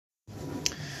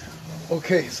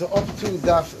Okay, so up to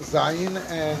Daf Zayin,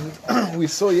 and we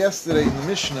saw yesterday in the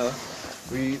Mishnah,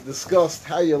 we discussed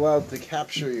how you're allowed to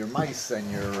capture your mice and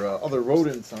your other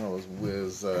rodents, I don't know,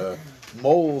 with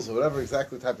moles or whatever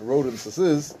exactly type of rodents this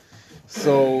is.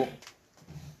 So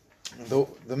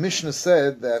the Mishnah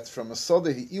said that from a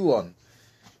Sodeh Ilon,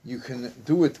 you can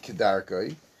do it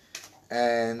Kedarkai,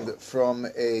 and from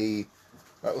a,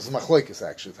 that was Machlokes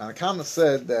actually, Tanakama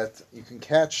said that you can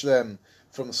catch them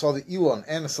from the Sadeh Ilon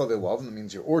and the Sadeh Lavon, that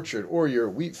means your orchard or your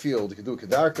wheat field, you can do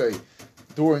Kedarkai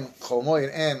during Chol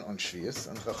Moed and on Shvius.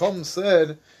 And Chacham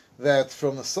said that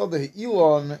from the Sadeh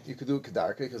Ilon you could do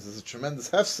Kedarkai because there's a tremendous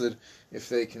hefsid if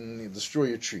they can destroy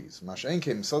your trees. Masha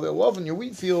came Sadeh Lavon, your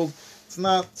wheat field, it's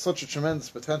not such a tremendous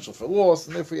potential for loss,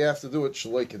 and therefore you have to do it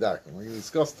Shaloi Kedarkai. We're going to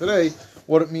discuss today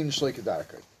what it means Shaloi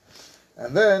Kedarkai.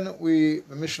 And then the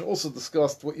Mishnah also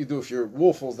discussed what you do if your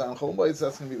wool falls down Chol Moed. So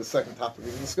that's going to be the second topic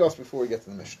we can discuss before we get to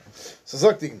the Mishnah. So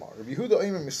Zak the Gemara, Rabbi Yehuda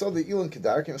Eimer Misodei Ilon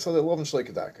Kedarkai, Misodei Lavon Shalei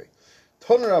Kedarkai.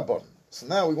 Toner Rabban. So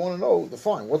now we want to know,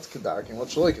 define what's Kedarkai and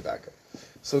what's Shalei Kedarkai.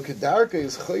 So Kedarkai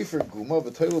is Chayfer Guma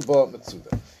V'Toilu Ba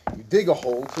Metzuda. You dig a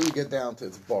hole till you get down to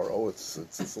its burrow, its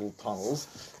little tunnels,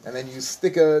 and then you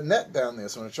stick a net down there.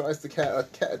 So when it tries to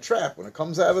a trap, when it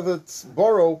comes out of its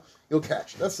burrow, you'll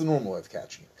catch it. That's the normal way of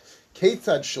catching it.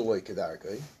 Ketzad Shaloi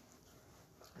Kedarkai,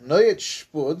 Noyet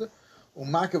Shpud,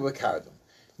 Umaka B'Kardum.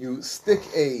 You stick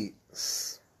a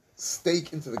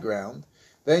stake into the ground,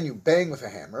 then you bang with a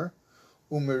hammer,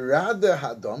 Umirada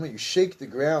Hadama, you shake the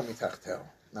ground mitachtel.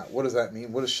 Now, what does that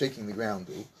mean? What does shaking the ground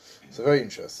do? So very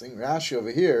interesting. Rashi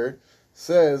over here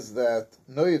says that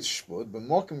Noyet Shpud,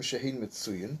 B'Mokim Shehin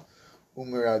Mitzuyin,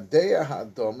 Umiradea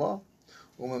Hadama,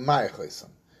 Umimayachesam.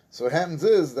 So what happens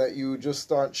is that you just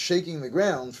start shaking the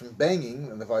ground from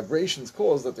banging, and the vibrations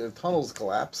cause that their tunnels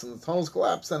collapse, and the tunnels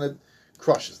collapse, and it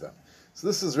crushes them. So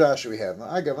this is Rashi we have. Now,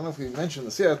 I don't know if we mentioned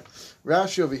this yet.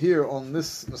 Rashi over here on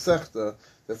this Masechta,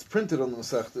 that's printed on the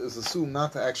Masechta, is assumed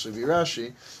not to actually be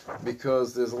Rashi,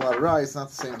 because there's a lot of Rai. It's not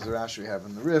the same as the Rashi we have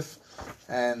in the Rif.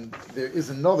 And there is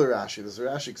another Rashi. There's a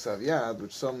Rashi Ksav Yad,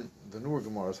 which the newer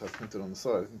Gemaras have printed on the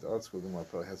side. I think the Art School Gemara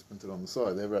probably has printed on the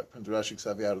side. They have printed Rashi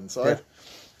Ksav Yad on the side. Yeah.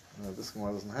 This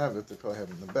Gemara doesn't have it. They probably have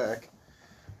it in the back.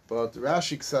 But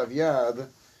Rashi Ksav Yad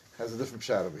has a different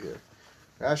shot over here.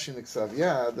 Rashi in the Ksav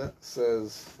Yad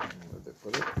says, where did they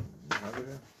put it? Have it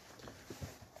here?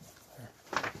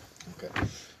 Okay.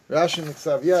 Rashi in the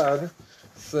Ksav Yad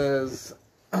says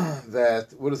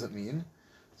that, what does it mean?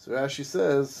 So Rashi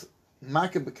says,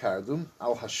 Maka Bekardum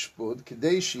al Hashpud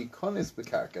Kadeshi Konis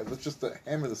Bekarka. That's just to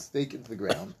hammer the stake into the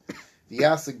ground. The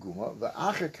Yasaguma, the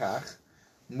Achakach,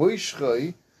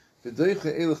 Moishchoi,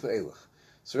 V'doiche Elech V'elech.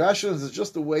 So Rashi says it's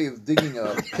just a way of digging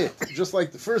a pit. Just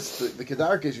like the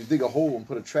Kedarkai is you dig a hole and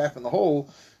put a trap in the hole.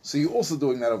 So you're also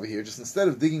doing that over here. Just instead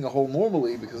of digging a hole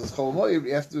normally, because it's Chol Moed, what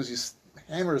you have to do is you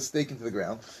hammer a stake into the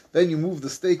ground. Then you move the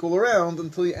stake all around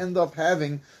until you end up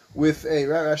having with a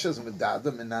Rashi says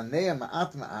Medada Menanea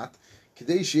Ma'at Ma'at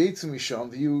Kadei Sheyetzu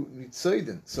Misham V'yu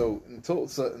Nitzoidin. So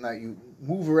now you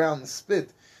move around the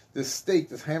spit. This stake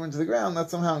that's hammered into the ground, that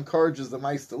somehow encourages the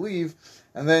mice to leave,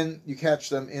 and then you catch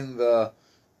them in the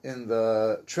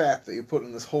trap that you put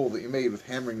in this hole that you made with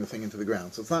hammering the thing into the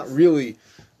ground. So it's not really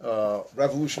a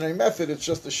revolutionary method, it's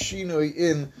just a shinoi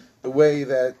in the way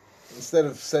that instead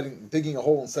of digging a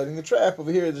hole and setting the trap,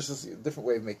 over here there's just a different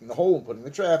way of making the hole and putting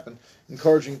the trap and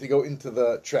encouraging it to go into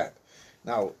the trap.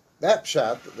 Now, that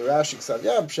pshat, the Rashi Ksav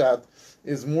Yad pshat,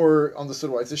 is more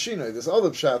understood why it's a shinoi. This other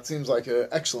pshat seems like an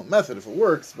excellent method if it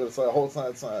works, but it's a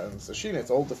shinoi, it's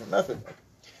a whole different method.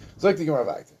 So like the Gemara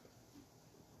Vayte.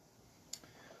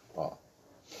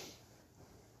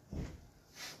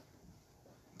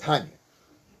 Tanya.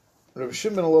 Rabbi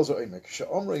Shimon Elazar Oimek,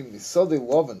 Sha'omrim Misodei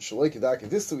Lavon Shaloi Kedarkai.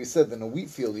 This that we said that in a wheat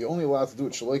field you're only allowed to do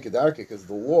it Shaloi Kedarkai because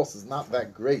the loss is not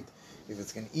that great if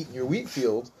it's going to eat in your wheat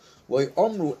field. That's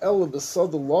only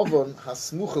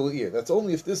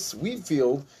if this wheat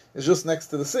field is just next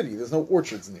to the city. There's no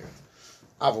orchards near it.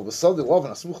 But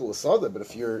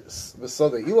if you're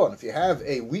if you have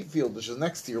a wheat field which is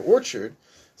next to your orchard,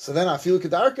 so then I feel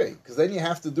Kedarkai, because then you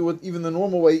have to do it even the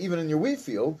normal way, even in your wheat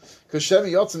field, because if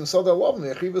you can do it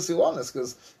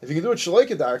Shaloi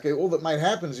Kedarkai, all that might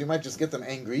happen is you might just get them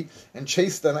angry and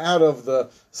chase them out of the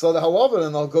Sada Halavon,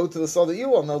 and they'll go to the Sada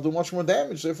Ilon, and they'll do much more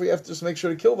damage. Therefore, you have to just make sure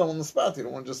to kill them on the spot. You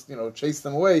don't want to just chase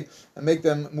them away and make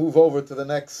them move over to the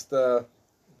next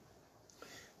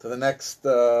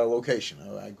location.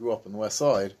 I grew up on the west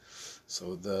side,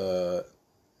 so the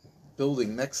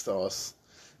building next to us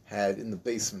had in the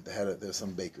basement there's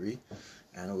some bakery,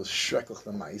 and it was shreklich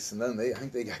the mice, and then I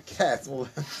think they got cats. Well,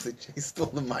 they chased all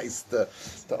the mice to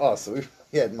us. So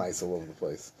we had mice all over the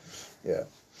place. Yeah.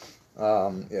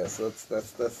 Yeah, so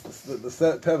that's the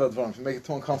set teva advan. If you make it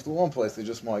too uncomfortable in one place, they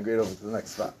just migrate over to the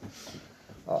next spot.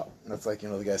 That's like,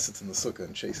 the guy sits in the sukkah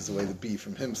and chases away the bee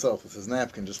from himself with his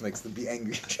napkin, just makes the bee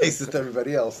angry and chases it to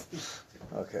everybody else.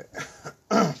 Okay.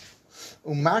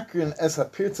 Umakrin es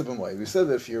hapirtza b'moed. We said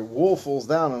that if your wall falls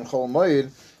down on Chol Moed,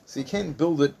 so you can't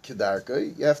build it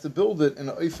kedarka, you have to build it in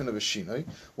an oifen of a shinoi.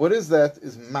 What is that?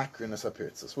 Is makrin es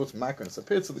hapirtza. So what's makrin es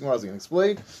hapirtza? The Gemara is going to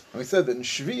explain. And we said that in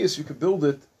Shvius you could build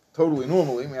it totally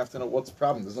normally. We have to know what's the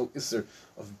problem. There's no isser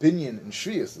of binyan in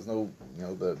Shvius. There's no,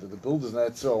 the builders in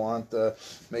Etzro aren't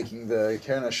making the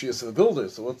Keren HaShvius of the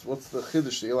builders. So what's the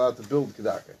chiddush that you're allowed to build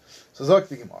kedarka? So Zok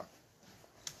the Gemara.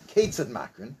 Kate said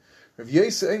makrin. If you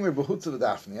have to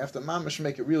mamish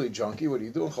make it really junky, what do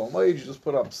you do in Chol Moed? You just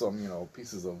put up some,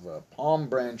 pieces of palm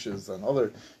branches and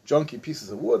other junky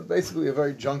pieces of wood, basically a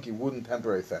very junky wooden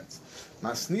temporary fence.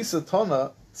 Masnisa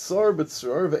tona tsar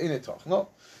b'tzor ve'inetoch. No,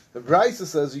 the Brisa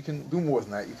says you can do more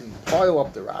than that. You can pile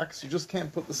up the rocks. You just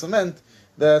can't put the cement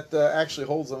that actually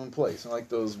holds them in place. And like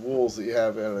those walls that you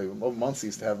have, Muncie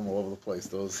used to have them all over the place.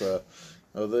 Those.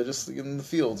 They're just in the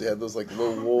fields. You had those like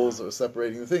low walls that were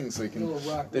separating the things, so you can.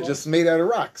 They're just made out of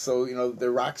rocks, so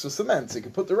they're rocks with cement. So you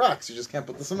can put the rocks, you just can't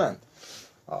put the cement.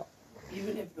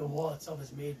 Even if the wall itself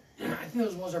is made, I think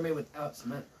those walls are made without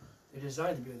cement. They're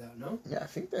designed to be without, no? Yeah, I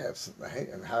think they have.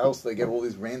 And how else do they get all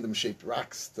these random shaped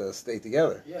rocks to stay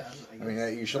together? Yeah, I mean,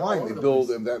 Yerushalayim, they build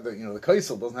them. The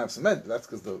kaisel doesn't have cement. But that's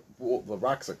because the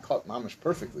rocks are cut mamish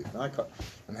perfectly. They're not cut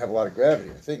and have a lot of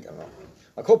gravity. I think. I don't know.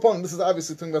 This is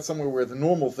obviously talking about somewhere where the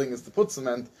normal thing is to put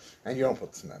cement, and you don't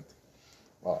put cement.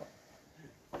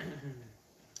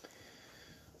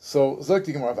 So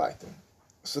Zokti Gemara Vayter.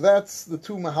 So that's the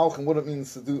two mahalchim, what it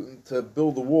means to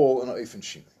build a wall in an oifen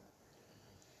shinoi.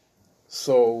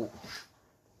 So,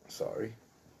 sorry.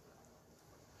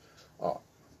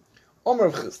 Omer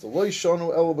of Chisda, lo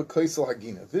yishanu elo b'koisel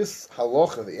hagina. This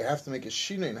halacha that you have to make a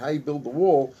shinoi in how you build the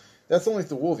wall. That's only if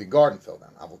the wall of your garden fell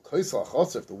down.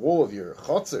 If the wall of your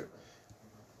chotzer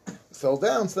fell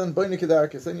down, so then B'nai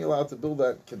Kedarka, then you're allowed to build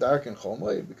that Kedarka in Chol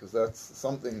Moed, because that's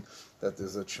something that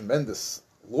there's a tremendous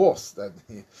loss that,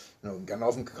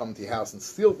 Ganovim could come to your house and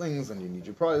steal things, and you need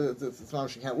your pride. It's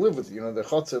not, you can't live with it. The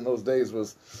chotzer in those days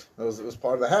was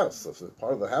part of the house. So if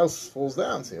part of the house falls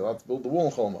down, so you're allowed to build the wall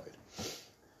in Chol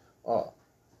Moed.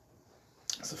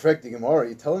 So, Frek the Gemara, are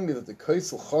you telling me that the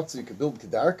Kaisel chotzer you could build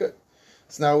Kedarka?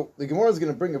 So now, the Gemara is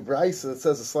going to bring a brisa that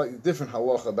says a slightly different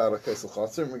halacha about a kaisel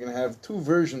chatzar, and we're going to have two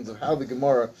versions of how the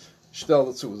Gemara shtel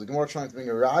the two. Is the Gemara trying to bring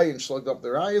a raya and shlugged up the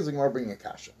raya, is the Gemara bringing a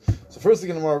kasha? So first the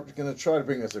Gemara is going to try to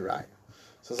bring us a raya.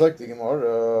 So it's like the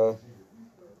Gemara,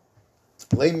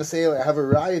 Lei Masei, I have a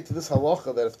raya to this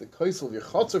halacha that if the kaisel of your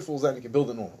chatzar falls down, you can build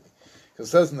it normally. Because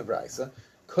it says in the brisa,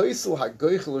 kaisel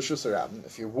hagoichel shusarabim,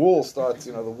 if your wall starts,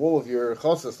 the wall of your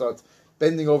chatzar starts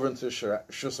bending over into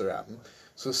shusarabim,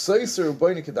 so Seiser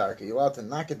B'nai Kedarka, you're allowed to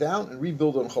knock it down and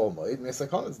rebuild on Chol Moed.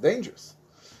 Mesakon, it's dangerous.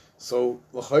 So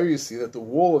l'chayr, you see that the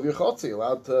wall of your chotzer you're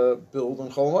allowed to build on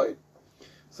Chol Moed.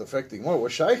 So affecting more,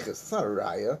 what shaychus? It's not a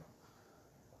raya.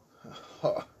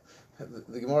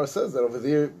 The Gemara says that over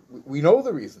there. We know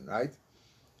the reason, right?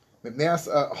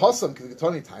 Hossam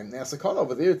Ketani time Neasakon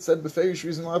over there. It said beferish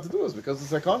reason allowed to do is because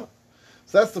of sakana.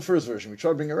 So that's the first version. We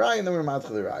tried to bring a raya and then we're mad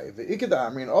for the raya. The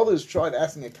Ikeda and others tried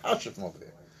asking a kasha from over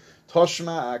there.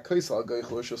 Toshma kaisal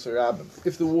goichel shusarabim.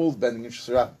 If the wall's bending in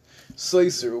shusarabim,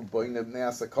 soiseru boineb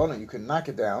neasakana, you can knock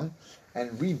it down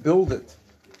and rebuild it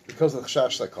because of the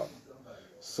chashash sakana.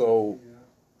 So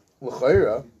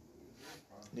l'chayra,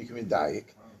 you can be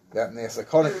daik that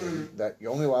neasakana that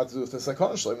you're only allowed to do with the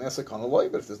sakana shalom neasakana loy.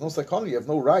 But if there's no sakana, you have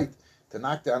no right to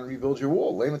knock down and rebuild your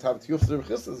wall. Leimet have tiyuf to Reb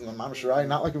Chisda, and the mamash raya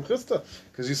not like Reb Chisda,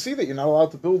 because you see that you're not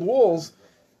allowed to build walls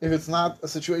if it's not a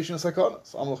situation of sakana.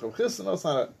 So Amalach Reb Chisda, no, it's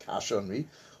not a kasha on me.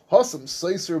 Hossam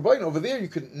Seiser Bain, over there you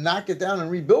could knock it down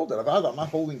and rebuild it. I'm not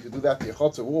holding you could do that to your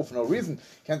chotzer wall for no reason.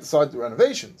 Can't decide the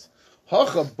renovations.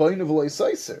 Hacha Bain of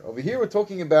Seiser. Over here we're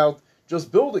talking about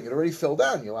just building. It already fell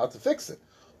down. You're allowed to fix it.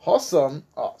 Hossam,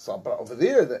 but over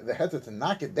there they had to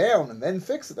knock it down and then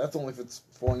fix it. That's only if it's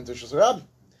falling to Shusarabim.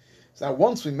 So now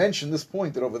once we mention this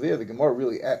point that over there the Gemara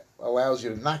really allows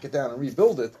you to knock it down and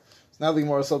rebuild it, so now the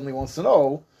Gemara suddenly wants to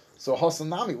know, so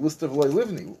Hasanami, list of Loi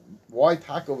Livni, why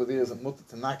tak over there is a mutter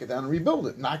to knock it down and rebuild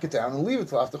it? Knock it down and leave it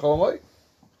till after Cholamai.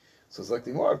 So it's like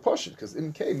the Gemara push it, because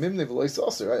in K, Mimne V'loi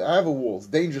Saucer, I have a wall, it's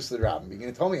dangerous to the Rabbin. You're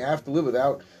going to tell me I have to live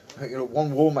without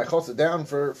one wall, my chotzer down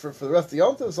for the rest of the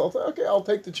Yontif, so I'll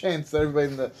take the chance that everybody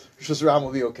in the Rishus Ram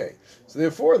will be okay. So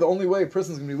therefore, the only way a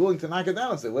person's going to be willing to knock it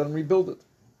down is they let him rebuild it.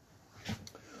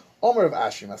 Omer of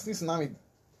Ashim,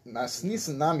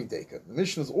 Masnisan Nami Deka. The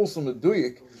mission is also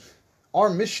meduyik our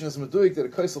mission is meduik that a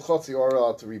kaisel chotzi are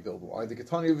allowed to rebuild. Why? The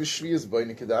Ketani of Shvi is by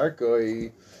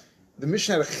Nikedarkoi. The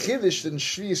mission had a chiddush that in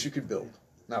Shvius you could build.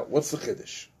 Now, what's the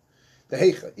chiddush? The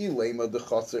heicha ilema the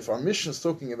chotzer. If our mission is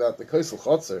talking about the kaisel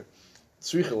chotzer,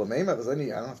 tzricha lameima.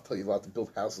 I don't have to tell you allowed to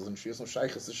build houses in Shvius. No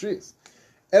shaychas to Shvius.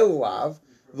 Elav.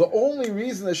 The only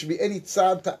reason there should be any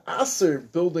tzad to aser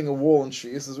building a wall in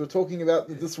Shvius is we're talking about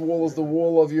that this wall is the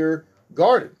wall of your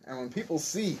garden, and when people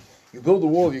see you build a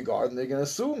wall of your garden, they're going to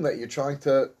assume that you're trying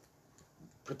to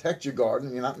protect your garden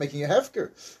and you're not making a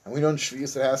hefker. And we know in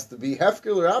Shvius it has to be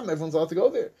hefker or Rabban, everyone's allowed to go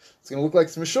there. It's going to look like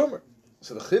it's Mishomer.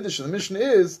 So the Chiddush of the mission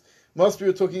is, must be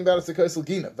we're talking about it's a Kaisel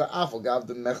Gina. The Afal Gav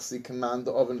the Mechsi command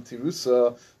of an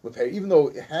Tirusa, even though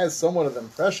it has somewhat of the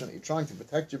impression that you're trying to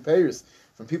protect your payers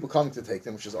from people coming to take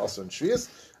them, which is also in Shvius.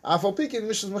 Afal Pikin,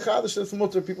 Mishas Mechadish, that's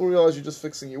mutter. People realize you're just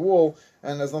fixing your wall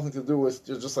and has nothing to do with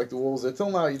just like the walls there till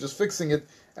now, you're just fixing it.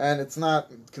 And it's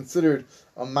not considered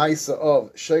a maisa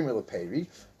of shemer leperi,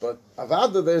 but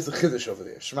avada there's a chiddush over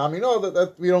there. Shema know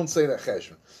that we don't say that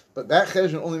cheshbon, but that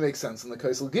cheshbon only makes sense in the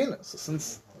kaisel gina. So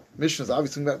since Mishnah is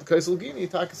obviously about the kaisel gina, you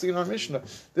talk in our Mishnah.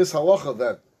 This halacha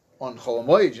that on Chol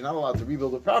Hamoed you're not allowed to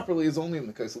rebuild it properly is only in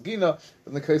the kaisel gina, but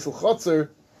in the kaisel chotzer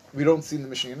we don't see in the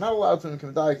Mishnah you're not allowed to, and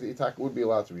Kemedayik the Itaka would be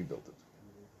allowed to rebuild it.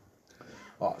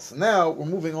 So now we're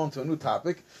moving on to a new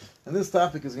topic, and this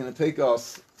topic is going to take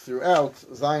us throughout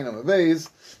Zayin Amabeis,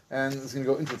 and it's going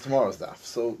to go into tomorrow's daf.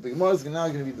 So the Gemara is now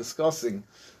going to be discussing,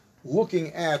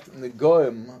 looking at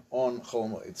Negoim on Chol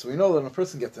Hamoed. So we know that when a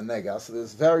person gets a nega, so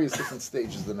there's various different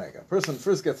stages of the nega. A person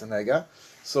first gets a nega,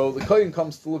 so the kohen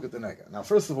comes to look at the nega. Now,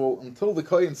 first of all, until the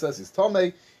kohen says he's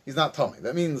tamei, he's not tamei.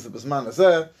 That means that Bisman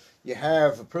Hazeh, you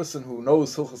have a person who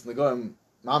knows Hilchos Negoim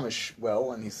mamish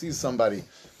well, and he sees somebody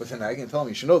with a nega and tell him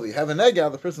you should know that you have a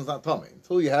nega, the person's not tummy.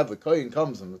 Until you have the kohen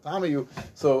comes and matama you,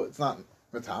 so it's not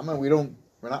matama. We're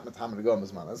not matama to go on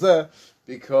Bisman Hazeh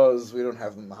because we don't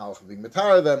have the mahalach of being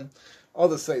matara them.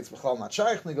 Others say it's b'chal not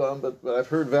shaykh negoim, but I've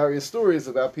heard various stories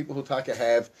about people who taka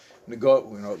have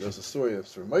negoim. You know, there's a story of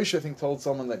Sir Moshe, I think, told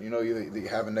someone that you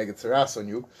have a neged tzeras on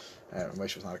you.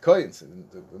 Moshe was not a kohen, so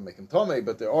it didn't make him tomei,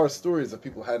 but there are stories that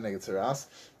people had neged tzeras.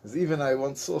 Because even I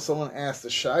once saw someone asked a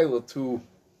shayla to,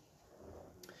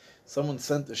 someone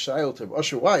sent a shayla to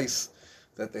Usher Weiss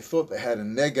that they thought they had a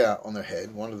nega on their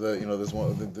head. One of the, there's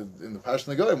one in the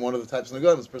Parshat Negoim, one of the types of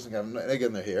Negoim, this person can have a nega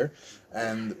in their hair.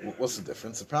 And what's the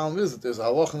difference? The problem is that there's a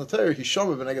halach in the Torah, he's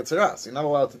shomer b'nega tzeras. You're not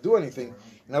allowed to do anything.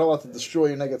 You're not allowed to destroy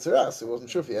your nega tzeras. He wasn't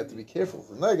sure if he had to be careful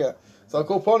with the nega. So I'll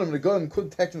call upon him, Negoim could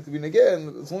technically be nega,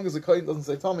 and as long as the kohen doesn't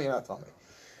say Tommy, you're not Tommy.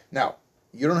 Now,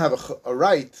 you don't have a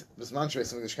right, to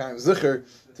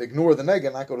ignore the nega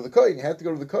and not go to the kohen. You had to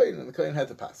go to the kohen, and the kohen had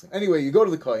to pass him. Anyway, you go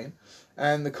to the kohen,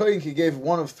 and the kohen he gave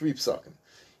one of three psakim.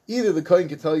 Either the kohen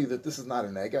could tell you that this is not a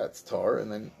nega, it's tar, and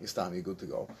then you're good to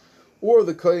go. Or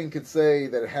the kohen could say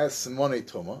that it has simone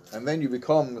tuma, and then you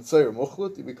become mitzayer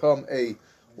muchlut, you become a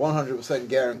 100%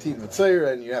 guaranteed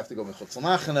mitzayer, and you have to go mechutz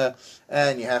l'machana,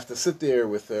 and you have to sit there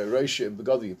with Roshia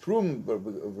begadi prum,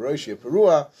 Roshia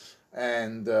perua,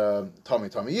 and Tommy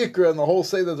Yikra, and the whole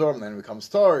Seder Dorm, and then it becomes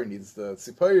tar, he needs the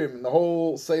Tzipayim, and the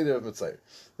whole Seder of Mitzayir.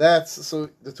 So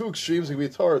the two extremes would be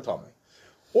tar or Tommy.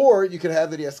 Or you could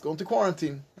have that he has to go into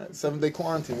quarantine, right? 7-day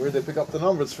quarantine. Where they pick up the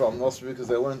numbers from? Also because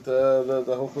they learned the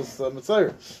Hilchos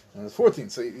Mitzayir. And it's 14.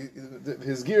 So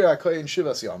his Gira Kohen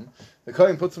Shivas Yom, the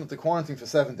Kohen puts him into quarantine for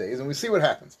 7 days, and we see what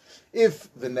happens. If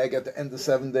the neg at the end of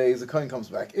 7 days, the Kohen comes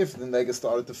back. If the neg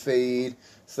started to fade,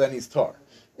 so then he's tar.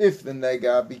 If the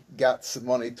nega got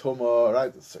simone tuma,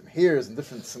 right, there's certain hairs and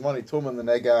different simone tuma in the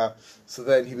nega, so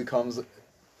then he becomes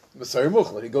Mitzayer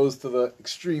Muchla. He goes to the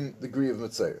extreme degree of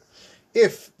Mitzayer.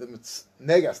 If the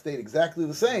nega stayed exactly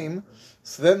the same,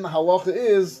 so then the halacha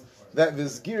is that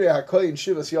v'zgirei hakoyin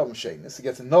shivas yom shenis. He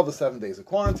gets another 7 days of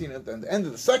quarantine at the end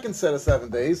of the second set of 7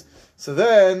 days. So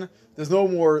then there's no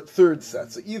more third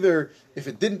set. So either if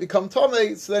it didn't become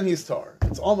tamei, so then he's tar.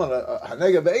 It's Oman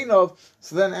hanega be'enov.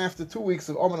 So then after 2 weeks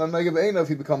of Oman hanega be'enov,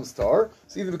 he becomes tar.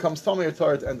 So either becomes tamei or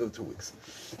tar at the end of the 2 weeks.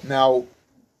 Now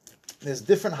there's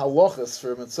different halachas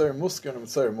for Mitzayer Musker and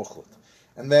Mitzayer Muchlet,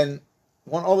 and then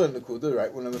one other nekuda,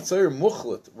 right? When a Mitzayer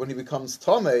Muchlet, when he becomes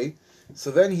tamei, so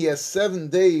then he has 7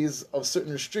 days of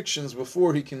certain restrictions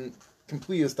before he can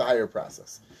complete his tahir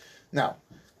process. Now,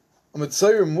 a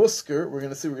Mitzayer Musker, we're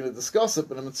going to discuss it,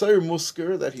 but a Mitzayer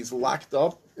Musker that he's locked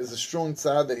up is a strong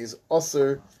tzad that he's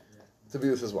usher to be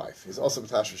with his wife. He's also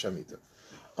b'tashra shamita.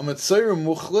 A Mitzayer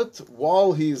Muchlet,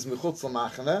 while he's mechutz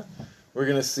l'machana, we're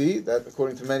going to see that,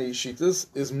 according to many shitas,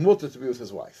 is mutter to be with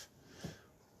his wife.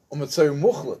 Mitzayer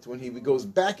Muchlet, when he goes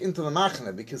back into the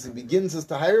machna because he begins his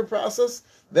tahir process,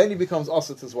 then he becomes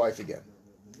also to his wife again.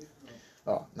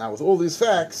 Now, with all these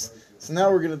facts, So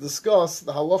now we're going to discuss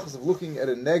the halachas of looking at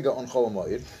a nega on Chol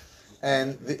Hamoed.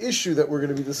 And the issue that we're going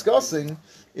to be discussing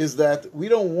is that we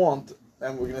don't want,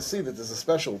 and we're going to see that there's a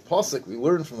special pasuk, we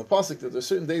learn from the pasuk that there's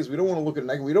certain days we don't want to look at a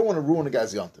nega, we don't want to ruin a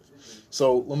guy's yontif.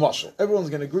 So, lamashal, everyone's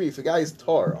going to agree, if a guy is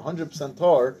tar, 100%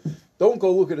 tar, don't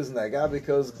go look at his nega,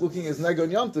 because looking at his nega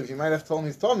on yontif, you might have to tell him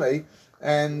he's tamei,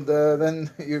 and then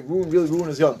you really ruin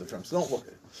his yontif for him, so don't look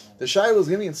at it. The shayla is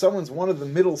going to be in someone's one of the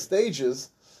middle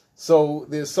stages, so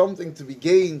there's something to be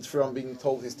gained from being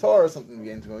told he's tar, something to be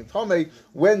gained from going tamei.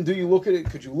 When do you look at it?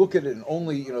 Could you look at it and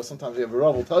only, sometimes you have a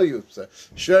Rav will tell you,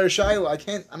 shver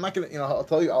shayla, I'm not going to, I'll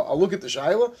tell you, I'll look at the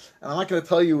shayla, and I'm not going to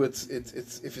tell you it's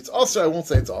if it's aser, I won't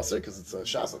say it's aser, because it's a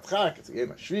shas atchak, it's a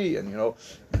game shri, and and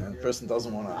the person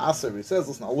doesn't want to aser, but he says,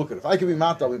 listen, I'll look at it. If I can be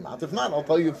mat, I'll be mat. If not, I'll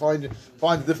tell you, find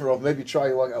a different Rav, maybe try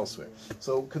your luck elsewhere.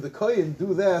 So could the kohen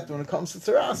do that when it comes to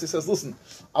tzaras? He says, listen,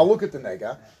 I'll look at the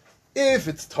nega. If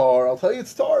it's tar, I'll tell you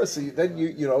it's tar. So then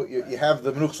you have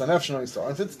the menuchas hanefesh knowing it's tar.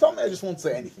 And if it's tar, I just won't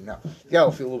say anything. Now, the guy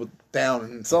will feel a little bit down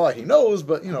inside. He knows,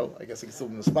 but I guess he can still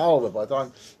be mispaled. But by the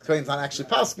time the kohen's not actually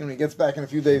passing, when he gets back in a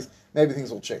few days, maybe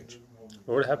things will change.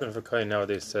 What would happen if a kohen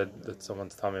nowadays said that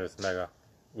someone's tummy with nega?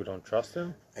 We don't trust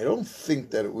him. I don't think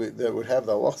that would have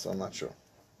the halach, so I'm not sure.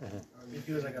 Mm-hmm. If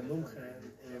he was like a mumcha,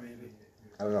 maybe.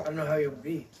 I don't know. I don't know how he would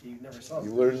be. You never saw.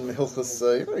 You learn the hilchas.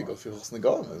 You go through hilchas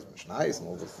negalim. There's mishnayos and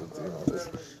all this. There's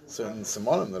certain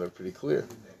simonim that are pretty clear.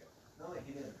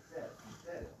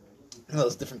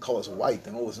 There's different colors of white,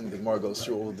 and all this. And the Gemara goes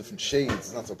through all the different shades.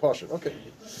 It's not so partial. Okay.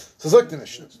 So Zok the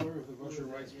Mishnah. The story of the Gosher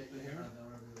writes with the hair.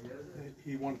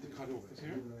 He wanted to cut off his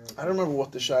hair. I don't remember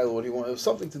what the shayla, what he wanted. It was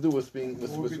something to do with being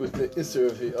with the isser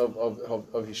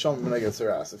of Hisham ben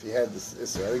Tzaras. If he had this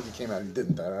isser, I think he came out and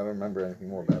didn't. I don't remember anything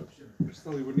more about it. But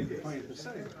still, he would need to find per se,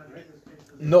 right?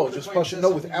 No, just Pasha. No,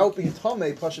 without being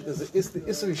Tamei, Pasha, there's the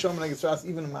Isser Hisham ben Tzaras,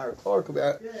 even in Maratar could be.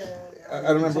 I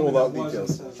don't remember all the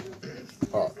details.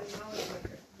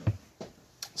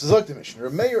 So Zok the Mishnah.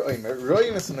 Meir Omer,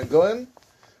 Royinus and Nagoim,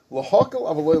 Lahakal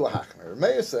Avaloy Lahachmer.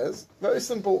 Meir says, very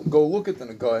simple, go look at the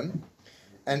Nagoim,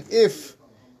 and if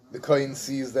the Kohen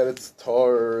sees that it's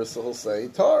tar, so he'll say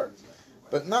tar,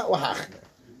 but not Lahachmer.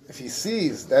 If he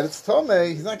sees that it's Tamei,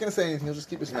 he's not going to say anything, he'll just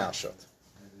keep his mouth shut.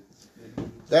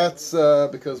 That's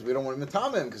because we don't want to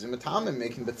mitamim, because we mitamim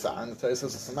making betzah, and the Torah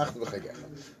says samach b'chagecha.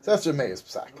 So that's Remeir's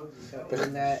psak. So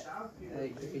in that,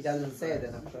 if he doesn't say it,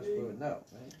 then of course we would know,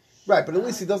 right? Right, but at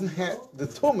least he doesn't have the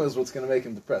tumah is what's going to make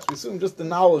him depressed. We assume just the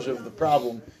knowledge of the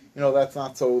problem. That's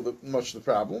not so much the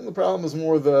problem. The problem is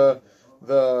more the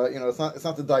it's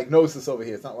not the diagnosis over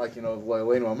here. It's not like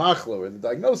loyalenu amachlo, where the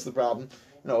diagnosis of the problem.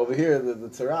 Over here the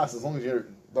tzaras, as long as you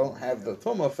don't have the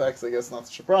tumah effects, I guess not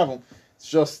such a problem. It's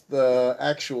just the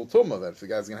actual tumah that if the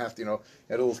guy's going to have to,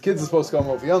 all his kids are supposed to come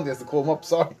over for Yontif, he has to call him up,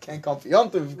 sorry, can't come for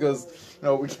Yontif because,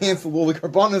 we canceled all the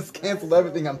karbonis, canceled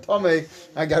everything, I'm tamei,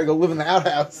 I got to go live in the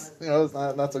outhouse. It's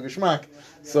not so geschmack.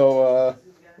 So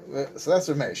that's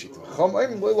Rameir Shita.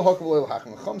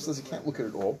 Chacham says you can't look at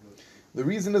it all. The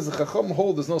reason is the Chacham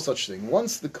hold there's no such thing.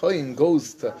 Once the Kohen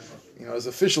goes to, his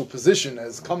official position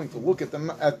as coming to look at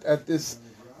them at this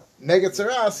Negat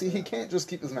Tzaras, he can't just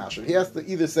keep his mouth shut. He has to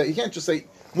either say, he can't just say,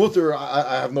 Mutter,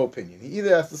 I have no opinion. He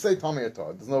either has to say Tamei or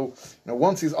Tar. There's no,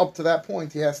 once he's up to that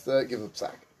point, he has to give the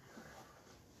psak.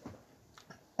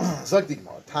 Zok the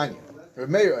Gemara, Tanya,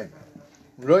 Remeir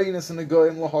Royinus and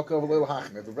Negoim lahaka v'lo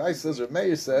lahachmer. The Rai says,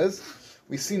 Remeir says,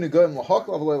 we see Negoim lahaka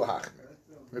v'lo lahachmer.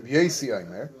 Rabbi Yosi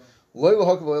Omer, lo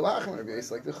lahaka v'lo lahachmer. Rabbi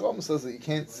Yosi, like the Chum says that you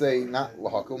can't say not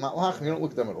lahaka, not lahachmer. You don't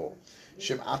look at them at all.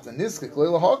 Shem'ata niskek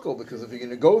lo lahakol, because if you're going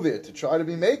to go there to try to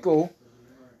be makel,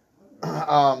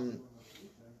 I'm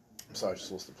sorry, I'm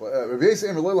supposed to play.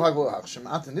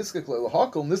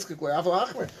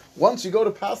 Once you go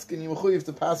to Paskin, you have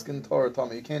to Paskin Torah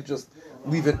Tama. You can't just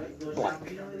leave it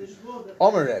blank.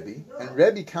 Omer Rebbe, and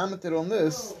Rebbe commented on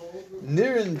this.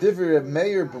 Nirin divrei Reb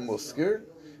Meir b'musker,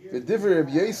 v'divrei Reb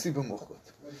Yosi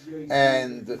b'muchlet.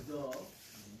 And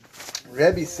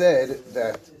Rebbe said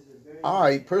that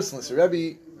I personally, so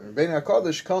Rebbe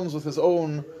HaKadosh comes with his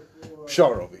own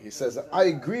pshar over. He says, I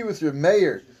agree with Reb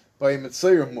Meir by a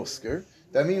Mitzayer Musker.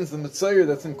 That means the Mitzayer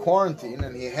that's in quarantine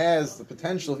and he has the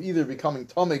potential of either becoming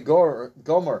Tamei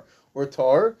Gomer or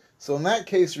Tar. So in that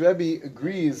case, Rebbe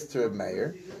agrees to Reb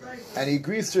Meir. And he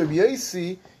agrees to Reb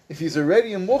Yosi if he's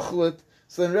already a Muchlet.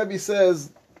 So then Rebbe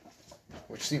says,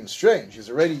 which seems strange,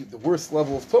 he's already the worst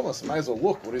level of Tumah, so might as well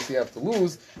look, what does he have to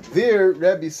lose? There,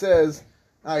 Rebbe says,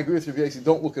 I agree with Reb Yosi,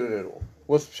 don't look at it at all.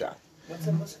 What's Pshat? What's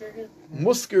a musker again?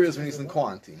 Musker is when he's in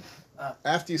quarantine.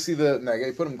 After you see the nega,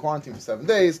 you put him in quarantine for 7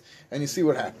 days, and you see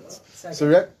what happens.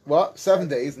 Second. So 7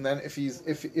 days, and then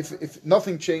if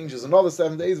nothing changes, another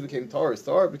 7 days, it became tar, he's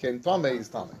tar, it became tameh, he's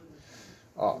tameh.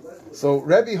 So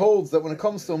Rebbe holds that when it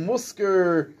comes to a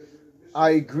musker,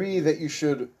 I agree that you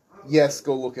should, yes,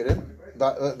 go look at it.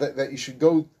 That you should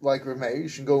go like Rameh, you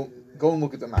should go and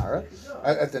look at the Mara,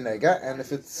 at the nega, and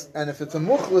if it's a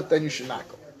muchlet, then you should not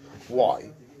go. Why?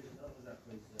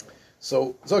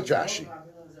 So Zog Rashi.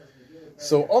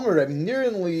 So Omer Rebbe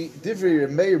nearly divrei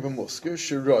Meir b'musker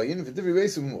sheroyin v'divrei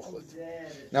Reisu b'muchlet.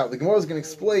 Now the Gemara is going to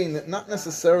explain that not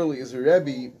necessarily is a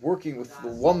Rebbe working with the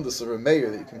lumdus of a Meir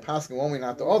that you can pass in one way,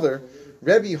 not the other.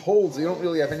 Rebbe holds that you don't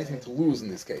really have anything to lose in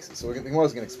these cases. So the Gemara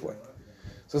is going to explain.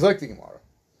 So it's like the Gemara.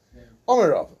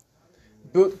 Omer Rav.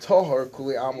 But tahar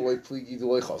kuli amalei pligi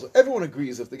deloicha. So everyone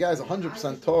agrees if the guy's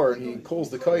 100% tahar and he calls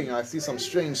the kohen and I see some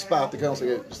strange spot, the kohen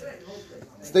will say,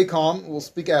 stay calm, we'll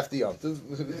speak after Yom.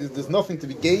 There's nothing to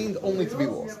be gained, only to be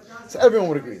lost. So everyone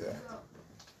would agree there.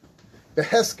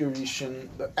 Beheskarishin,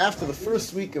 after the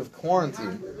first week of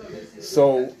quarantine,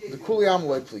 so the Kuli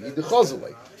Amalei Pligi, the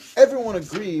Chazalei, everyone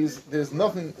agrees there's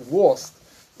nothing lost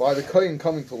by the Kohen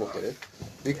coming to look at it,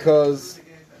 because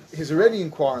he's already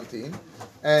in quarantine,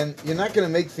 and you're not going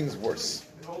to make things worse.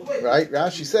 Right?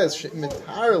 Rashi says,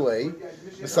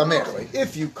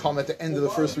 if you come at the end of the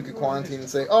first week of quarantine and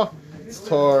say, oh, it's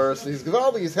Tor, so he's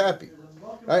Gavaldi, he's happy.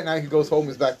 Right? Now he goes home,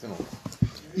 he's back to normal.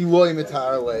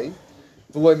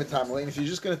 And if you're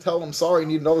just going to tell him, sorry, you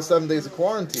need another 7 days of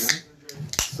quarantine,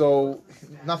 so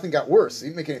nothing got worse. He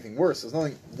didn't make anything worse. There's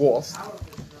nothing lost.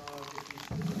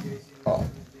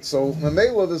 So,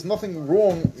 Mamela, there's nothing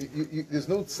wrong. There's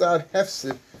no tzad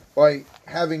hefsid by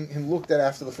having him looked at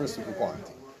after the first week of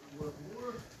quarantine.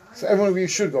 So everyone of you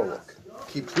should go look.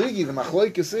 Ki pligi, the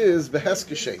machlokes is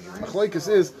beheska sheni. The machlokes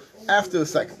is after the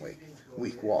second week.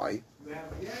 Why?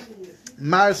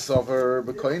 Mar Sover,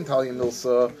 B'Koyin Talia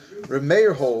Milsa,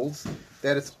 Remeir holds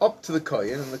that it's up to the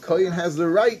Koyin, and the Koyin has the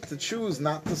right to choose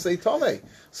not to say Tomei.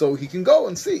 So he can go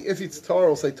and see. If it's Tar,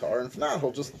 he'll say Tar, and if not,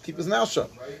 he'll just keep his mouth shut.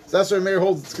 So that's why Remeir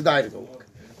holds it's Kedai to go look.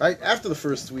 Right? After the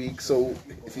first week, so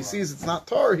if he sees it's not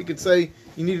Tar, he could say,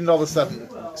 you need another 7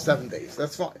 days.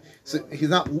 That's fine. So he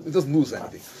doesn't lose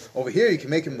anything. Over here, you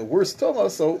can make him the worst Toma,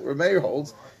 so Remeir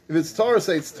holds, if it's Tar,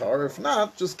 say it's Tar. If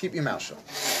not, just keep your mouth shut.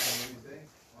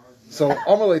 So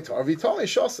Amalei Tar Vitame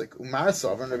Shasik Umar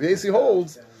Savar and Rabbi Yossi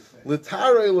holds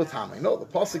Litare Latame. No, the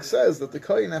pasuk says that the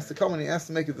kohen has to come and he has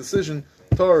to make a decision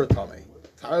Tar Latame.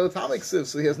 Tar Latame Ksiv,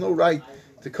 so he has no right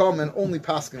to come and only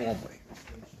pass in one way.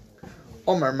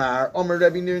 Omar Mar Omar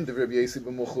Rabbi Nirin the Rabbi Yossi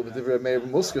b'Muchel the Rabbi Meir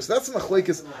b'Musker. So that's the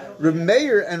machlekes. Rabbi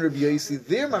Meir and Rabbi Yossi,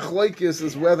 their machlekes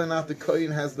is whether or not the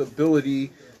kohen has the ability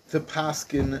to pass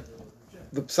in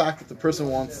the psak that the person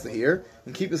wants to hear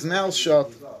and keep his mouth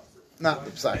shut. Not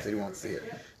the psak that he wants to hear.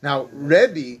 Now,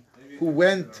 Rebbe, who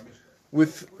went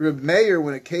with Reb Meir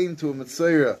when it came to a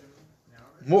Mitzayra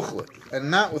Muchlet,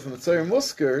 and not with a Mitzayra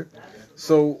Musker,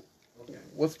 so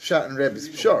what's Pshat and Rebbe's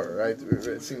Pshar, right?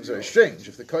 It seems very strange.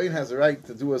 If the Kohen has a right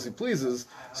to do as he pleases,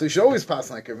 so he should always pass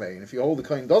like Reb Meir. And if you hold the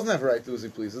Kohen doesn't have a right to do as he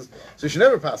pleases, so he should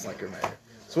never pass like Reb Meir.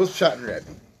 So what's Pshat and Rebbe?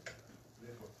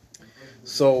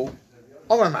 So,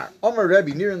 Omar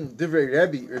Rebbe, near in Divrei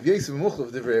Rebbe, Reb Yossi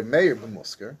b'Muchlet, Divrei Meir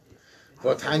b'Musker.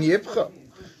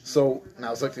 So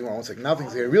now it's like one second. Now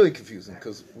things get really confusing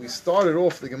because we started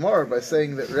off the Gemara by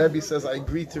saying that Rebbe says I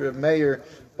agree to Reb Meir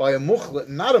by a muchlet,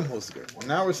 not a musger. And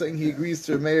now we're saying he agrees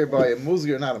to Reb Meir by a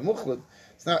musger, not a muchlet.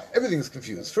 So now everything's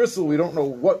confused. First of all, we don't know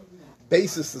what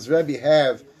basis does Rebbe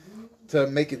have to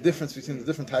make a difference between the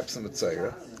different types of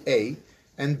mitzayra. A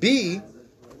and B.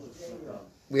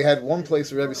 We had one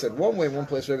place where Rebbe said one way, and one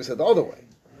place where Rebbe said the other way.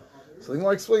 So the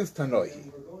Gemara explains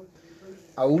Tanoihi.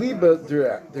 Aliba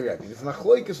de Rebbe. There's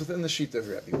machlokes within the sheet of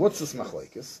Rebbe. What's this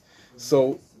machlokes?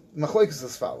 So machlokes is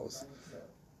as follows.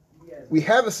 We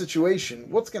have a situation.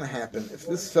 What's going to happen if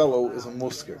this fellow is a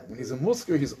musker? When he's a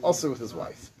musker, he's also with his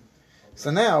wife.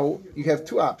 So now you have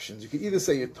two options. You could either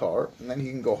say Yatar, and then he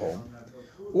can go home,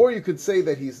 or you could say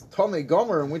that he's Tomei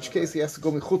Gomer, in which case he has to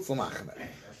go Michutz L'Machne.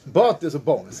 But there's a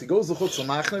bonus. He goes to Chutz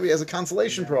L'Machne. He has a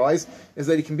consolation prize, is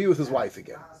that he can be with his wife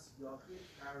again.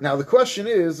 Now the question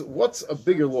is, what's a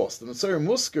bigger loss? The Mitzayir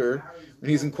Musker, when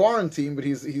he's in quarantine, but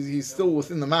he's still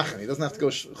within the Machane. He doesn't have to go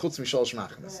Chutz Mishalosh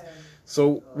Machanes.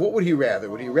 So what would he rather?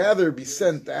 Would he rather be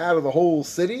sent out of the whole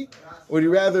city? Or would he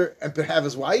rather have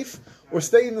his wife? Or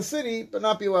stay in the city, but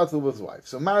not be allowed to live with his wife?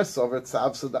 So Mar Sover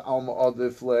Tzavsa the Alma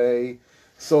Adifle.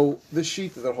 So the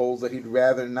sheet that holds that he'd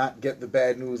rather not get the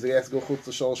bad news, that he has to go Chutz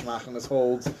Mishalosh Machanes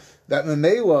holds that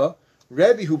Memela,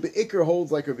 Rebbe, who be'ikr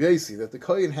holds like Rabbi Yossi, that the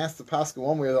Kohen has to pass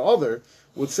one way or the other,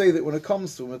 would say that when it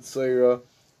comes to Mitzayra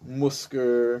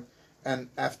musker, and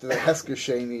after the Hesker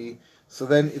Sheni, so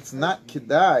then it's not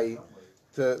Kedai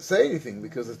to say anything,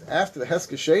 because if after the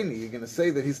Hesker Sheni you're going to say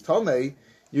that he's Tomei,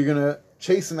 you're going to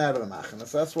chase him out of the Machana.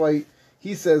 So that's why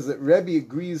he says that Rebbe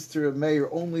agrees to Reb Meir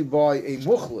only by a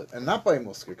Muchlet and not by a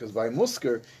Musker, because by a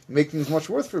Musker you make things much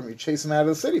worse for him. You chase him out of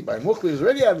the city. By a Muchlet he's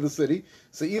already out of the city,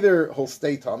 so either he'll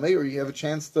stay Tomei or you have a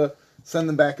chance to send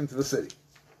him back into the city.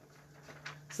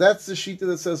 So that's the Shita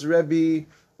that says Rebbe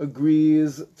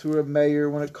agrees to Reb Meir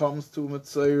when it comes to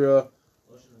Mitzayra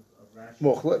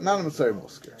Muchlet, not a Mitzayra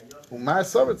Musker.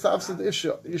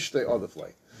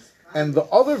 And the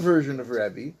other version of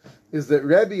Rebbe is that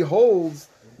Rebbe holds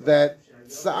that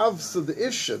Tzavs of the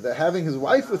Isha, that having his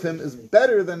wife with him, is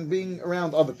better than being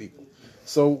around other people.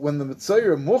 So when the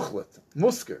Mitzayra Muchlet,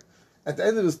 Musker, at the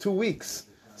end of his 2 weeks,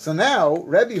 so now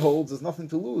Rebbe holds there's nothing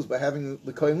to lose by having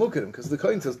the Kohen look at him, because the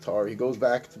Kohen says Tar, he goes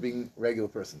back to being a regular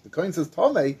person. The Kohen says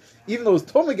Tomei, even though his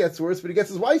Tomei gets worse, but he gets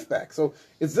his wife back. So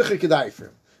it's Zichar Kedai for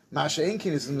him. Masha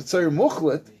Enkin is Mitzayra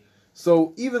Muchlet.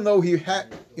 So even though he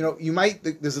had, you might,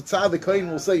 there's a tzad, the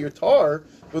Kohen will say you're tar,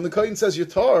 when the Kohen says you're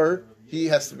tar, he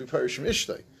has to be parish from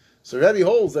Ishtay. So Rebbe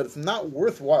holds that it's not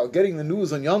worthwhile getting the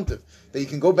news on Yom Tov, that you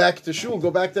can go back to shul, go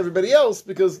back to everybody else,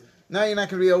 because now you're not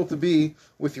going to be able to be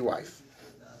with your wife.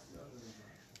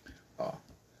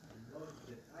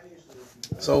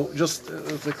 So just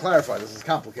to clarify, this is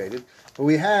complicated, but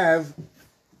we have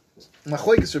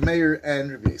Machlokes Reb Meir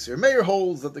and Reb Yossi. Reb Meir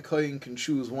holds that the Kohen can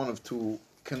choose one of two,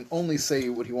 can only say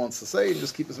what he wants to say and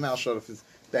just keep his mouth shut if it's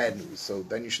bad news. So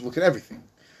then you should look at everything.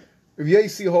 Reb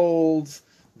Yossi holds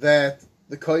that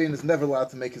the Kohen is never allowed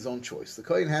to make his own choice. The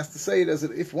Kohen has to say it as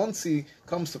it, if once he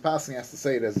comes to passing, he has to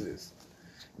say it as it is.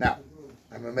 Now,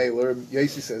 I'm a mailer, Reb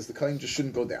Yossi says the Kohen just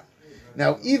shouldn't go down.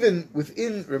 Now, even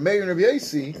within Reb Meir and Reb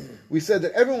Yossi, we said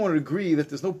that everyone would agree that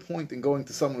there's no point in going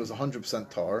to someone who's 100%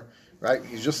 tar, right?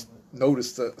 He's just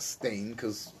noticed a stain,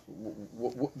 because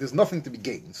there's nothing to be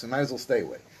gained, so might as well stay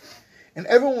away. And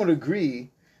everyone would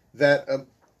agree that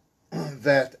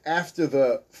that after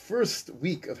the first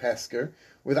week of Hesker,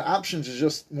 where the options is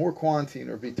just more quarantine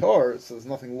or be tar, so there's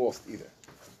nothing lost either.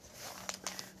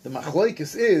 The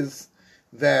machlokes is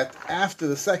that after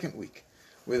the second week,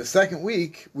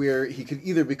 where he can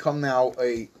either become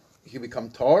he can become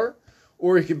tar,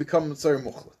 or he can become Mitzayra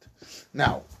Muchlet.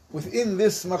 Now, within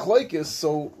this machlokes,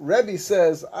 so Rebbe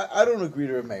says, I don't agree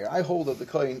to Reb Meir. I hold that the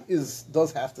Kohen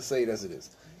does have to say it as it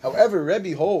is. However,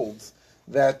 Rebbe holds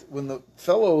that when the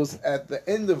fellows at the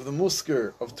end of the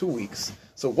musker of 2 weeks,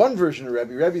 so one version of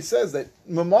Rebbe says that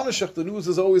Mamonashach, the news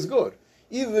is always good.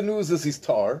 Either the news is he's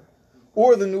tar,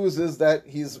 or the news is that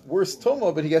he's worse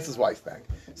tumah, but he gets his wife back.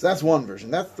 So that's one version.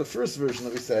 That's the first version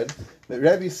that we said. That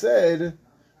Rebbe said,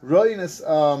 Roinus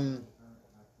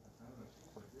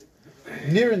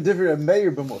Nir and Divrei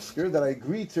Meir b'musker, that I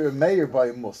agree to a Meir by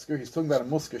a musker. He's talking about a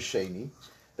musker sheni,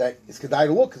 that it's kedai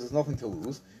to look because there's nothing to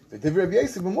lose. The Divrei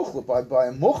Yossi b'muchlet, by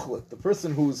a muchlet, the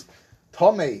person who's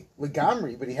tomei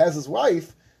legamri, but he has his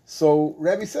wife. So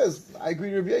Rebbe says, I agree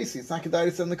to Rebbe Yossi. It's not kedai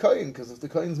to send the kohen, because if the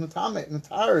kohen's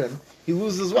matar him, he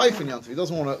loses his wife in Yom Tov. He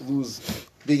doesn't want to lose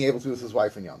being able to be with his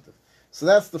wife in Yom Tov. So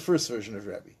that's the first version of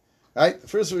Rebbe. Right? The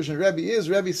first version of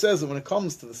Rebbe says that when it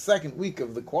comes to the second week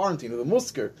of the quarantine, of the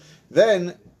musker,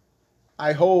 then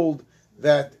I hold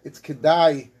that it's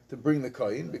kedai to bring the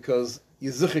kohen, because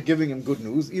Yizucha giving him good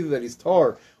news, either that he's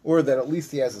tar, or that at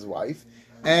least he has his wife.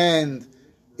 And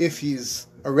if he's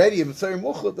already a Mitzayra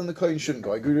Muchlet, then the kohen shouldn't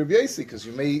go. I agree with Rebbe Yossi, because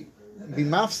you may be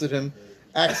mafsid him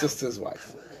access to his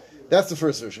wife. That's the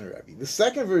first version of Rebbe. The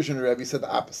second version of Rebbe said the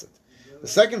opposite. The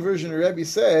second version of Rebbe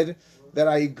said that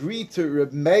I agree to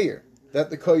Reb Meir that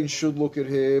the kohen should look at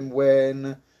him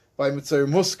when by Mitzayra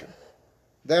Musker.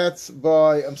 That's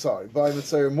by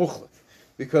Mitzayra Muchlet,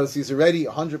 because he's already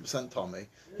 100% Tomei.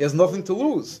 He has nothing to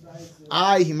lose.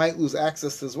 He might lose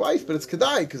access to his wife, but it's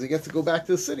kedai, because he gets to go back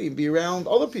to the city and be around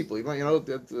other people.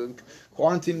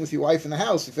 Quarantine with your wife in the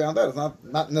house, you found out, it's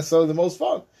not necessarily the most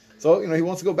fun. So, he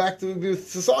wants to go back to be with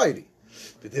society.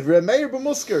 The Divrei Meir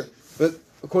b'musker. But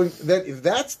according to that, if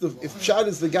Pshat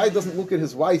is the guy doesn't look at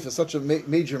his wife as such a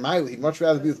major mile, he'd much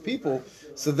rather be with people.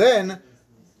 So then,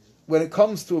 when it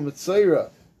comes to a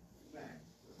Mitzayra,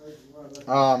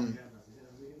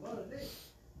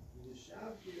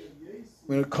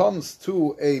 when it comes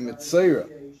to a Mitzayra,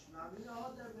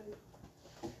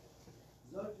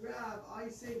 I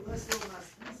say less than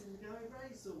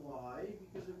why?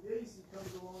 Because if Yossi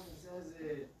comes along and says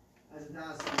it as a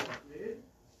das it's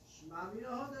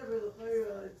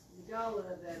Megala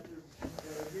that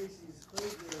Yossi's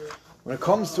When it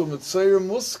comes to a Mitzayir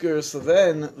Musker, so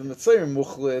then the Mitzayir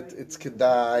Muchlit, it's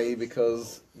Kedai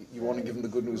because you want to give them the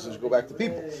good news as you go back to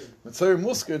people. Mitzayir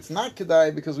Musker, it's not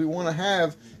Kedai because we want to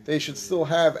have, they should still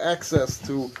have access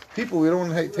to people. We don't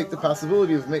want to take the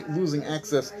possibility of losing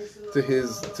access to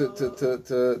his, to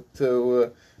the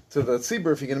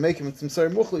Tzibur. If you're going to make him into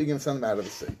Mitzayir Muchlit, you're going to send him out of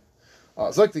the city.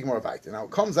 Zok more about it. Now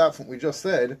it comes out from what we just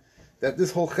said that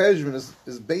this whole cheshbon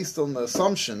is based on the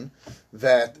assumption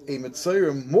that a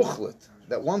Mitzayir Muchlit,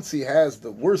 that once he has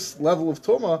the worst level of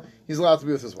Tumah, he's allowed to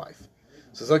be with his wife.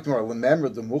 So Zok more, remember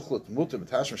the Muchlit Mutter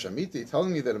B'Tashma Shamiti,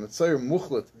 telling me that a Mitzayir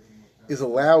Muchlit is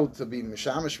allowed to be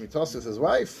Mishamish Mitos with his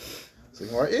wife. So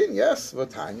more in, yes,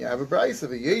 Vatanya, I have a brayse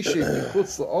of a Yeshiv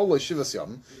Yichutz La'olay Shivas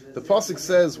Yom. The pasuk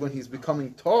says when he's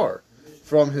becoming tar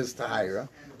from his Tahira,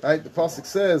 right? The pasuk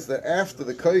says that after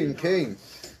the Kohen came,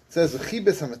 it says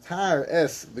v'chibes hamatar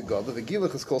es v'goda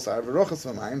v'gilach es kol sar v'rochas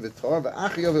v'mayim v'tor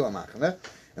v'achi yovel ha'machane,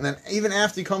 and then even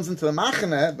after he comes into the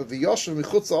machane, but v'yoshev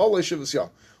michutz ha'oloi shivus yom.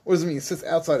 What does it mean? He sits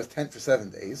outside his tent for 7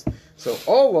 days. So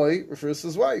oloi refers to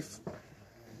his wife.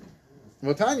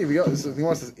 V'tanya v'yoshev, the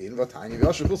one says in v'tanya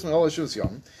v'yoshev chutz mi oloi shivus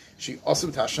yom. She also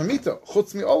v'tash shamita.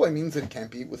 Chutz mi oloi means that he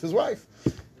can't be with his wife.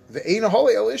 V'eina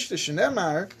holei el ishta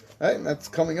shenemar. Right, and that's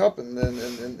coming up in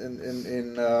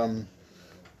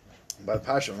by the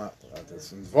Pasha, not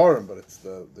it's in Dvarim, but it's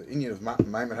the Inyan of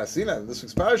Maimon Hasina in this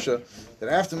week's Pasha, that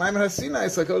after Maimon Hasina,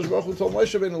 it's like HaKadosh Baruch Hu told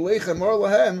Moshe ben Aleichem, Mor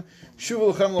Lahem,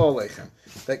 Shuvu Lechem Lo Aleichem.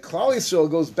 That Klal Yisrael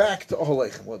goes back to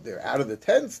Ohalechem. Well, they're out of the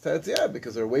tents, yeah,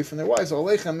 because they're away from their wives.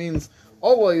 Ohalechem means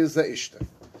Ola is the Ishta.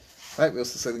 Right, we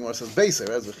also say the Gemara says Beisai,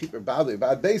 right? As the Chipper Badli,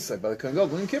 Bad Beisai, by the Kohen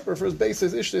Gadol. When Kippur first Beisai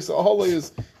is Ishta, so Ohala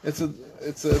is it's a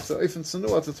Eifin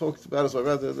Sanua to talk about as well,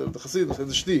 rather the Chassidim, the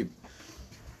Shtib.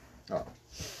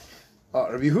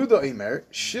 Rabbi Yehuda Eimer,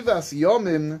 Shivas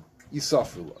Yomim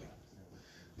Yisafruloi.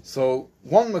 So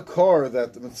one makar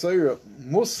that the Mitzayir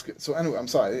Musk. So anyway, I'm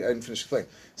sorry, I didn't finish explaining.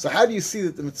 So how do you see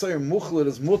that the Mitzayir Muchlet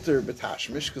is mutter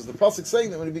b'tashmish? Because the pasuk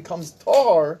saying that when he becomes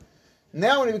tar,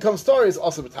 now when he becomes tar, he's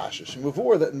also b'tashmish. And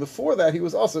before that, he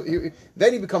was also.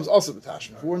 Then he becomes also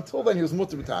b'tashmish. Until then, he was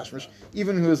mutter b'tashmish,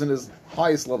 even when he was in his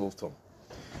highest level of tum.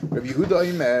 Rabbi Yehuda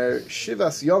Eimer,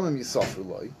 Shivas Yomim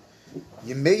Yisafruloi.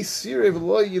 Yemei Sirei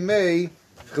v'lo Yemei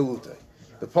Chalutei.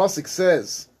 The pasuk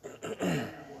says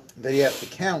that you have to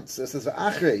count. So it says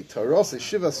v'achrei Taros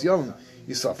Shivas Yom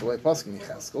Yisafrulei pasuk in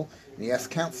Yecheskel, and he has to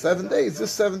count 7 days.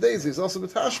 This 7 days he's also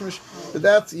b'tashmish. But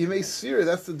that's Yemei Sirei.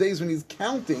 That's the days when he's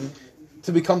counting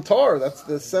to become tar. That's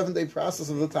the 7-day process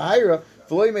of the tahira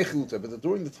v'lo Yemei Chalutei. But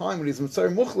during the time when he's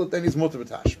Mitzayir Muchlet, then he's mutter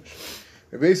b'tashmish.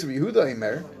 Rabbi Yehuda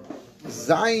Eimer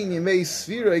Zayin Yemei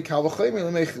Sirei Kal v'chomer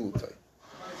Yemei Chalutei.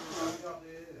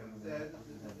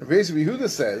 Rabbi Yehuda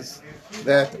says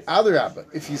that Adarabba,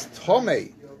 if he's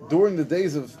Tomei during the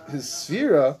days of his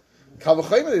Sfira,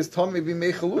 Kavachayim is Tomei be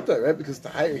Mechaluta, right? Because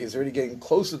Tahir, he's already getting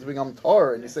closer to becoming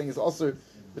Tar, and he's saying he's also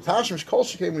B'tashmish Kol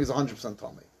Shekem when he's 100%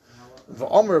 Tomei.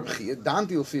 V'omer Reb Chia,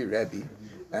 Danti L'fi Rebbe,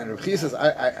 and Reb Chia says,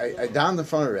 I donned in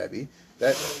front of Rebbe,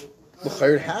 that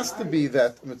it has to be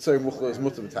that Mitzayir Muchla is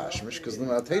Mutter B'tashmish, because the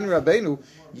Malatein Rabbeinu,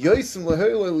 Yosim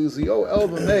Lehoyle Luzio El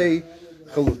B'mei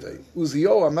Chalutei.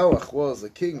 Uzio HaMelech was a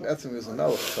king, Etzim was a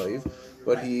Melech Chayiv,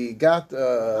 but he got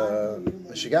a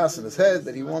shigas in his head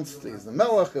that he wants to, he's the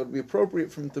Melech, it would be appropriate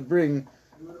for him to bring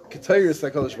Ketayris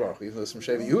to HaKadosh Baruch Hu, even though it's from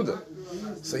Shevi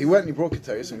Yehuda. So he went and he brought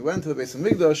Ketayris, and he went to the Beis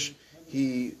HaMikdash,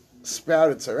 he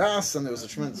sprouted tzaras, and there was a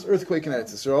tremendous earthquake in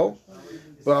Eretz Yisrael.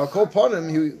 But I'll call upon him,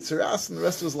 tzaras, and the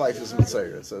rest of his life was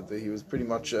Mitzayir, so he was pretty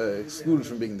much excluded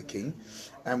from being the king.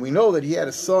 And we know that he had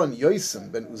a son,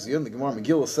 Yosim ben Uzion. The Gemara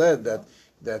Megillah said that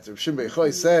Rav Shimon Bar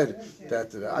Yochai said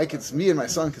that me and my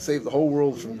son can save the whole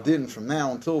world from din from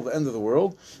now until the end of the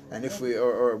world, and if we,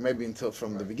 or maybe until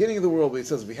from the beginning of the world. But he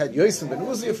says if we had Yosim ben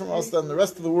Uziah from us, then the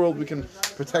rest of the world we can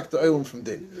protect the Olam from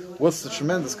din. What's the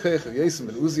tremendous koyach of Yosim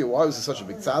ben Uziah? Why was he such a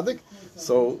big tzaddik?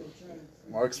 So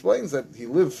Mar explains that he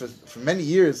lived for many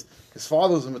years. His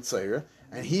father was a Mitzayir,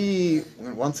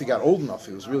 and once he got old enough,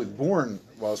 he was really born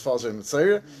while his father was a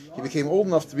Mitzayir, he became old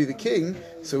enough to be the king,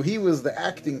 so he was the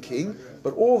acting king,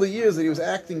 but all the years that he was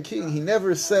acting king, he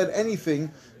never said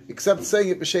anything except saying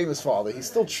it b'shem his father. He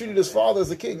still treated his father as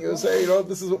a king. He would say,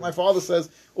 this is what my father says,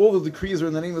 all the decrees are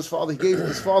in the name of his father. He gave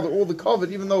his father all the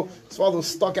covet, even though his father was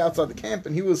stuck outside the camp,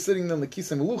 and he was sitting there in the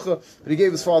Kisei Melucha, but he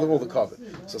gave his father all the covet.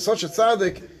 So such a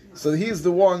tzaddik, so he's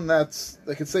the one that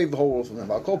could save the whole world from him.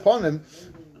 I'll call upon him.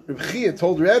 Reb Chia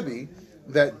told Rebbe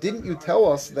that, didn't you tell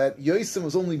us that Yosim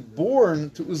was only born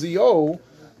to Uzio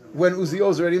when Uzio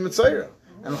was already in Mitzayir?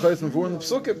 And Chayes Mavur in the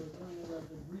Psukim.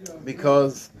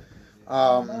 Because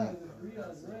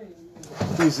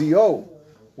Uzio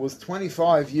was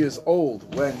 25 years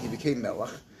old when he became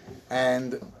Melech,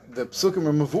 and the Psukim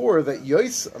are Mavur that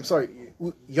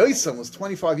Yosem was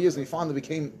 25 years and he finally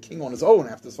became king on his own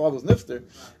after his father was Nifter,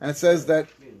 and it says that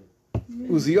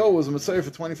Uziel was a Mitzvah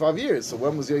for 25 years. So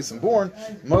when was Yosem born?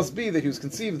 It must be that he was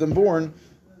conceived and born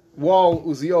while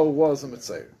Uziel was a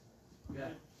Mitzvah.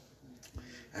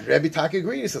 And Rabbi Taka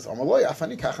agreed. He says, "Amaloi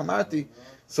afani kachamarti."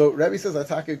 So Rabbi says, "I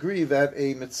Taka agree that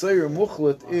a Mitzvah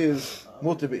muchlet is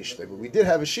muter b'ishtay." But we did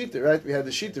have a shita, right? We had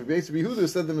the shita. Rabbi Yehuda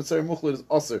said the Mitzvah muchlet is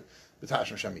aser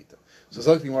b'tashim shamita. So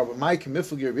something more about my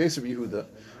kemifl Rabbi Yehuda.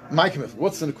 My kemifl.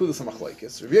 What's the nekudas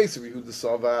hamachlekes? Rabbi Yehuda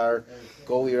savar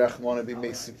goli rachmana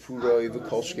b'meisipuroi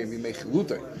v'kol shkem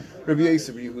b'meichilutay. Rabbi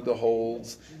Yehuda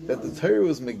holds that the Torah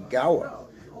was megala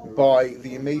by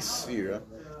the Yemei Sfira,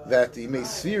 that the Yemei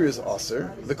Sfira is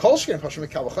aser. The kol shkem pashim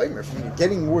mekavachaymer. When you're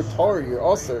getting more Torah, you're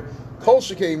aser. Kol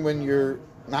shkem when you're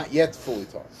not yet fully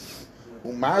Torah.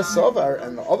 Umar Savar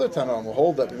and the other Tanam will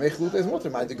hold that B'meichlut is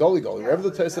mutter. My Goli Goli. Wherever the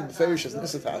Torah said B'ferish is an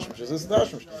Isatashmish, is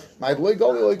Isatashmish. My Loi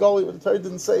Goli, but the Torah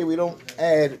didn't say we don't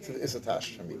add to the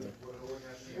Isatashmish.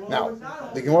 Now,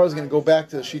 the Gemara is going to go back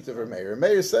to the sheet of Meir.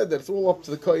 Meir said that it's all up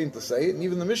to the Kohen to say it, and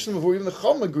even the Mishnah before, even the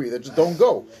Chum agree that just don't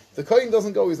go. If the Kohen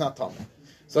doesn't go, he's not Tameh.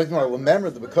 So like Gemara, remember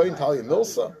the Kohen Talia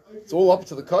Milsa. It's all up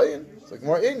to the Kohen. So like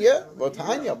Gemara, but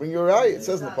Tanya, I'll bring you a raya. It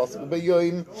says in the pasuk,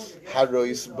 B'yoyim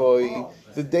harois boy.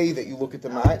 The day that you look at the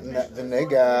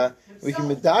nega, we can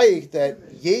medayik that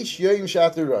yesh yoyim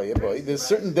shater raya boy. There's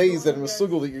certain days that in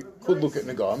Masugul that you could look at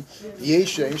negam.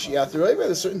 Yesh yoyim shater raya boy.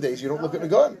 There's certain days you don't look at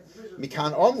negam.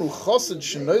 Mikan amru chassid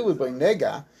shenoilu by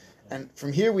nega, and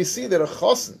from here we see that a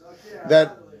chassid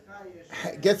that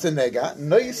gets a nega,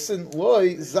 noisin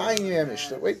loy zayin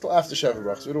yemishta. Wait till after Sheva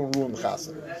Brachos, we don't ruin the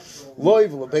chassid. Loy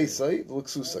v'lebeisai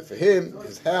v'leksusai. For him,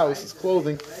 his house, his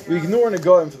clothing, we ignore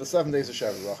negaim for the 7 days of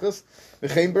Sheva Brachos.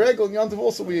 V'chein beregel and yantiv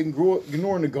also we ignore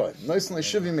negaim. Noisin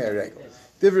le'shivi me'regel.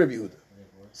 Divrei Rabbi Yehuda.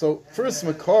 So first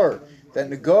makar that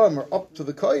negaim are up to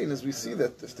the kohen, as we see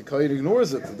that if the kohen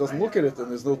ignores it, it doesn't look at it, then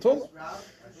there's no tumah.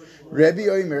 Rabbi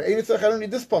Omer, I don't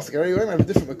need this pasuk. Rabbi Omer have a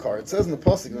different makar. It says in the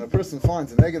pasuk when a person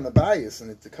finds an egg in the bayis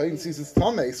and the kohen sees it's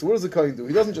tamei, so what does the kohen do?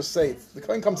 He doesn't just say it. The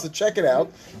kohen comes to check it out.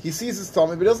 He sees it's tamei,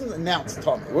 but he doesn't announce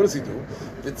tamei. What does he do?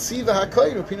 The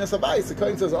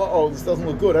kohen says, "Oh, this doesn't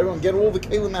look good. Everyone get all the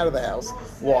kalim out of the house."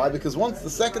 Why? Because once the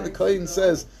second the kohen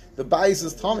says the bayis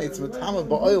is tamei, it's matama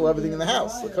ba'oil everything in the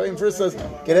house. The kohen first says,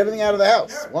 "Get everything out of the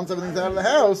house." Once everything's out of the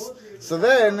house, so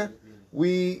then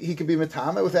he can be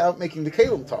matama without making the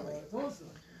kalim tamei. Now,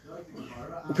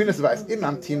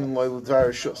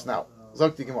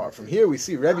 Zokti Gemara. From here we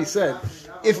see Rebbe said,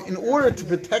 if in order to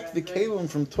protect the kalim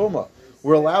from Toma,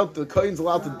 the kohen's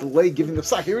allowed to delay giving the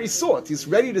psak. He already saw it. He's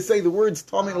ready to say the words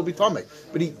Tomei, it'll be Tomei.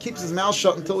 But he keeps his mouth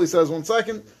shut until he says, 1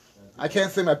 second, I can't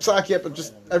say my psak yet, but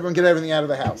just everyone get everything out of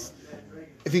the house.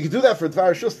 If he could do that for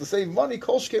Dvar Shus to save money,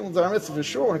 Kol Shkein L'Dvar Mitzvah for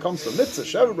sure, when it comes to Mitzvah,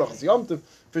 Sheva Brachos, Yom Tov,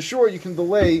 for sure you can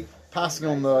delay passing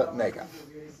on the nega.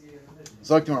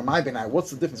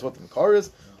 What's the difference what the makar is?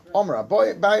 Omar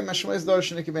boy by mashmais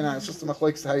darshan ikbenai. It's just a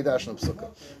machlekes how you dash no psukim.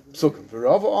 Psukim.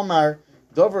 V'rava Omar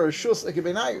davar shus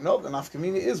ikbenai. No, the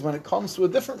nafkamina is when it comes to a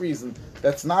different reason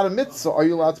that's not a mitzvah. Are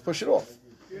you allowed to push it off?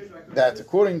 That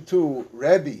according to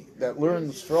Rebbe that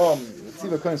learns from the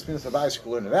Tziva Kohen Spinas Abayis, you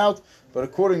can learn it out. But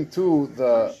according to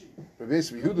the Rabbi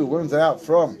Yehuda learns it out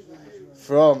from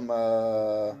Rabbi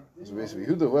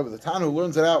Yehuda, whoever the Tanu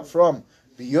learns it out from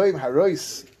B'yoyim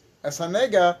Harois as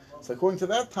Hanega, so according to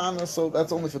that Tana, so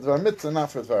that's only for Dvar Mitzvah,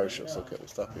 not for Dvar Shus. Okay, we'll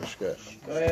stop here.